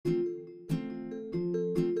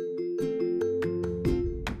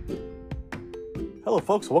Hello,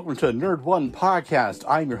 folks. Welcome to Nerd One Podcast.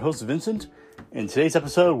 I'm your host, Vincent. In today's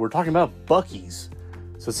episode, we're talking about Buc-ee's.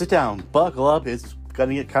 So sit down, buckle up. It's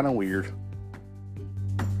gonna get kind of weird.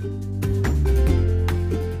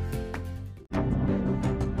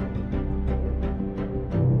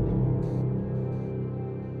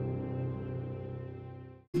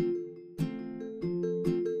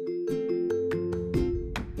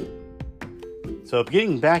 So,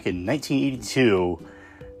 beginning back in 1982,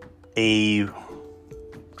 a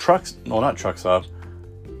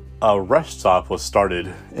rest stop was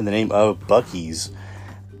started in the name of Buc-ee's,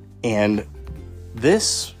 and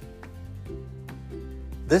this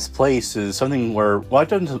place is something where,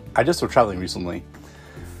 I just was traveling recently,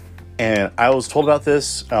 and I was told about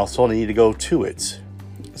this, and I was told I need to go to it.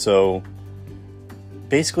 So,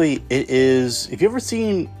 basically, it is, if you've ever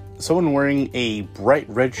seen someone wearing a bright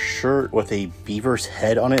red shirt with a beaver's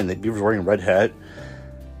head on it, and the beaver's wearing a red hat,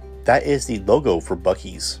 that is the logo for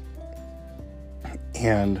Buc-ee's.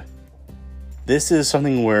 And this is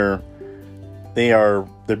something where their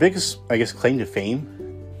biggest, claim to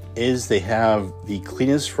fame is they have the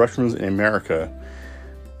cleanest restrooms in America.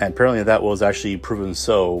 And apparently that was actually proven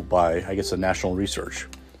so by, a national research.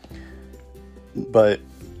 But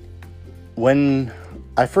when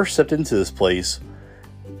I first stepped into this place,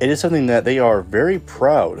 it is something that they are very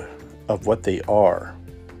proud of what they are.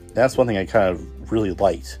 That's one thing I kind of really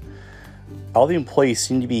liked. All the employees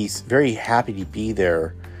seem to be very happy to be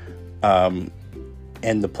there. And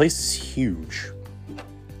the place is huge.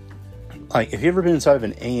 Like, if you've ever been inside of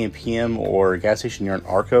an AM/PM or a gas station near an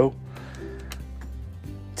Arco,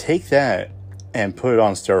 take that and put it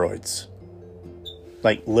on steroids.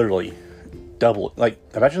 Like, literally. Double. Like,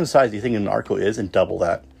 imagine the size you think an Arco is and double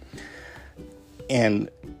that. And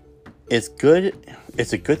it's good.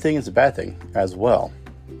 It's a good thing. It's a bad thing as well.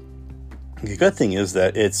 The good thing is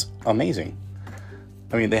that it's amazing.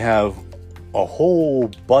 I mean, they have a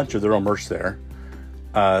whole bunch of their own merch there.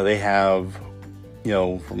 They have,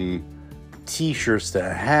 from t-shirts to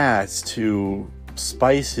hats to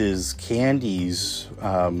spices, candies,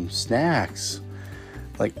 snacks,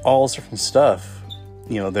 like all different stuff,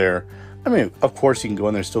 there. I mean, of course, you can go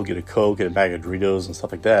in there and still get a Coke and a bag of Doritos and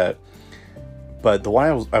stuff like that. But the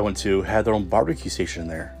one I went to had their own barbecue station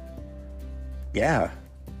there. Yeah.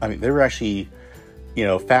 I mean, they were actually,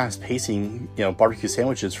 fast-pacing, barbecue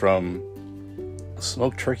sandwiches from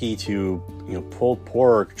smoked turkey to, pulled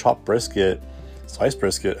pork, chopped brisket, sliced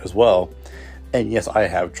brisket as well. And yes, I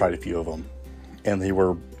have tried a few of them, and they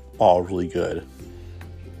were all really good.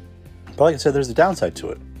 But like I said, there's a downside to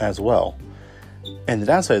it as well. And the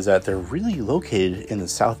downside is that they're really located in the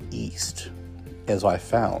southeast, is what I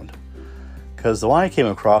found. Because the one I came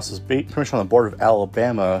across is pretty much on the border of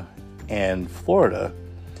Alabama and Florida.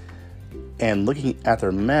 And looking at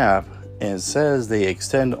their map, and it says they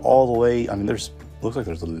extend all the way. I mean, looks like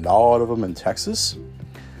there's a lot of them in Texas,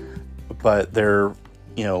 but they're,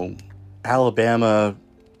 Alabama,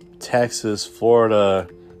 Texas, Florida,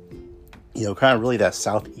 kind of really that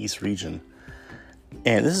southeast region.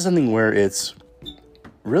 And this is something where it's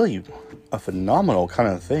really a phenomenal kind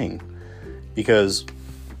of thing, because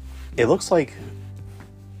it looks like,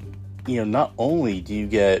 not only do you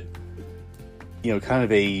get, kind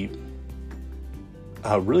of a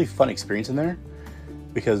really fun experience in there,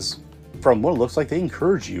 because from what it looks like, they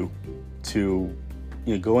encourage you to,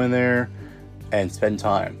 go in there and spend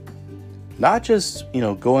time. Not just,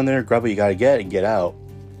 go in there, grab what you gotta get and get out.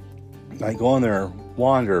 Like, go in there,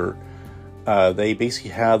 wander. They basically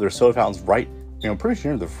have their soda fountains right, pretty much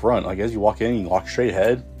near the front. Like, as you walk in, you walk straight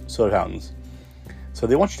ahead, soda fountains. So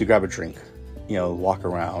they want you to grab a drink, walk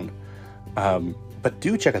around. But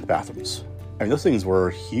do check out the bathrooms. I mean, those things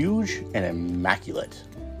were huge and immaculate.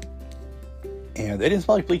 And they didn't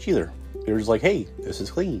smell like bleach either. They were just like, hey, this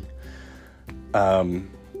is clean. But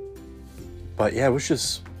yeah, it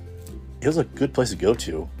was a good place to go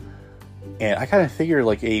to. And I kind of figured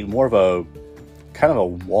like more of a kind of a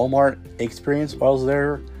Walmart experience while I was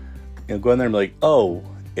there. Go in there and be like, oh,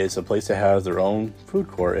 it's a place that has their own food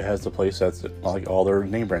court. It has the place that's like all their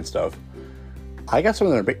name brand stuff. I got some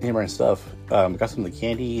of their name brand stuff. Got some of the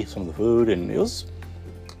candy, some of the food, and it was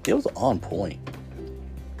on point.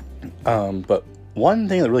 But one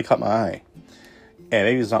thing that really caught my eye, and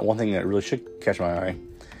maybe it's not one thing that really should catch my eye,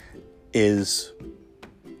 is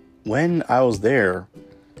when I was there,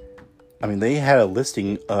 I mean, they had a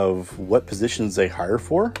listing of what positions they hire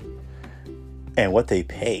for and what they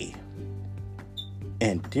pay.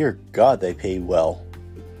 And dear God, they pay well,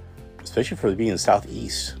 especially for being in the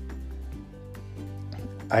Southeast.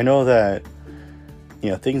 I know that,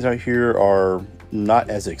 things out here are not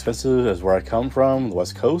as expensive as where I come from, the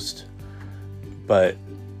West Coast. But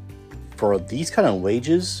for these kind of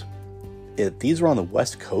wages, if these were on the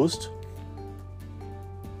West Coast,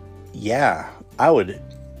 yeah, I would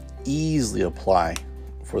easily apply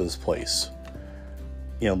for this place.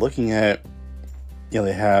 You know, looking at, you know,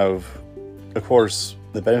 they have, of course,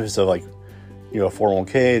 the benefits of, like, you know, a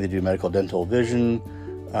 401k, they do medical, dental, vision,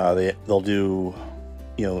 they'll do,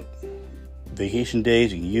 you know, vacation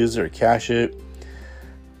days, you can use it or cash it,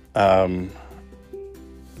 and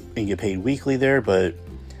get paid weekly there. But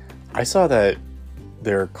I saw that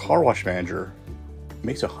their car wash manager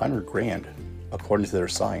makes $100,000 according to their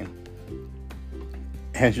sign.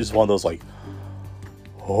 And it's just one of those, like,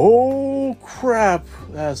 oh crap,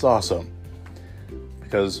 that's awesome.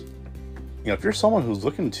 Because, you know, if you're someone who's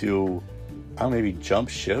looking to, I don't know, maybe jump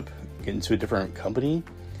ship, get into a different company,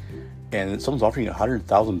 and someone's offering you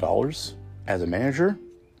 $100,000 as a manager,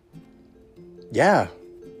 yeah.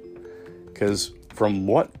 Because from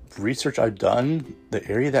what research I've done, the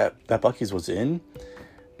area that Buc-ee's was in,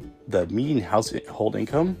 the median household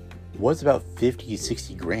income was about 50,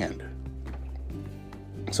 60 grand.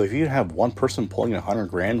 So if you have one person pulling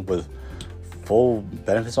 $100,000 with full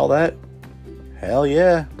benefits, all that, hell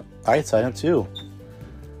yeah, I'd sign up too.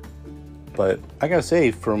 But I gotta say,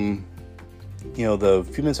 from, you know, the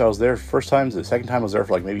few minutes I was there first time, the second time I was there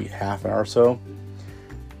for like maybe half an hour or so,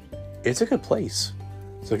 it's a good place.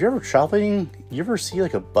 So if you're ever traveling, you ever see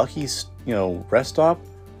like a Buc-ee's, you know, rest stop,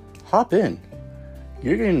 hop in.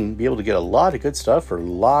 You're going to be able to get a lot of good stuff for a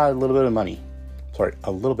little bit of money. Sorry,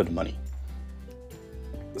 a little bit of money.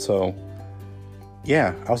 So,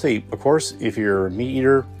 yeah, I'll say, of course, if you're a meat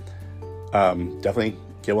eater, definitely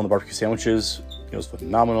get one of the barbecue sandwiches. It was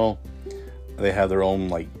phenomenal. They have their own,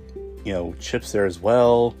 like, you know, chips there as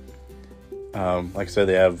well. Like I said,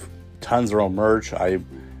 they have tons of their own merch. I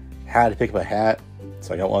had to pick up a hat,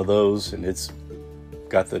 so I got one of those, and it's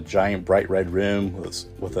got the giant bright red rim with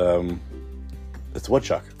it's a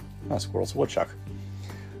woodchuck, not a squirrel, it's a woodchuck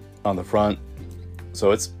on the front.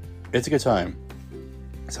 So it's a good time.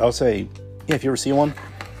 So I would say, yeah, if you ever see one,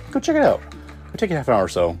 go check it out. Go take a half an hour or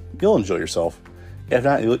so. You'll enjoy yourself. If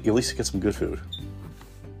not, you'll at least get some good food.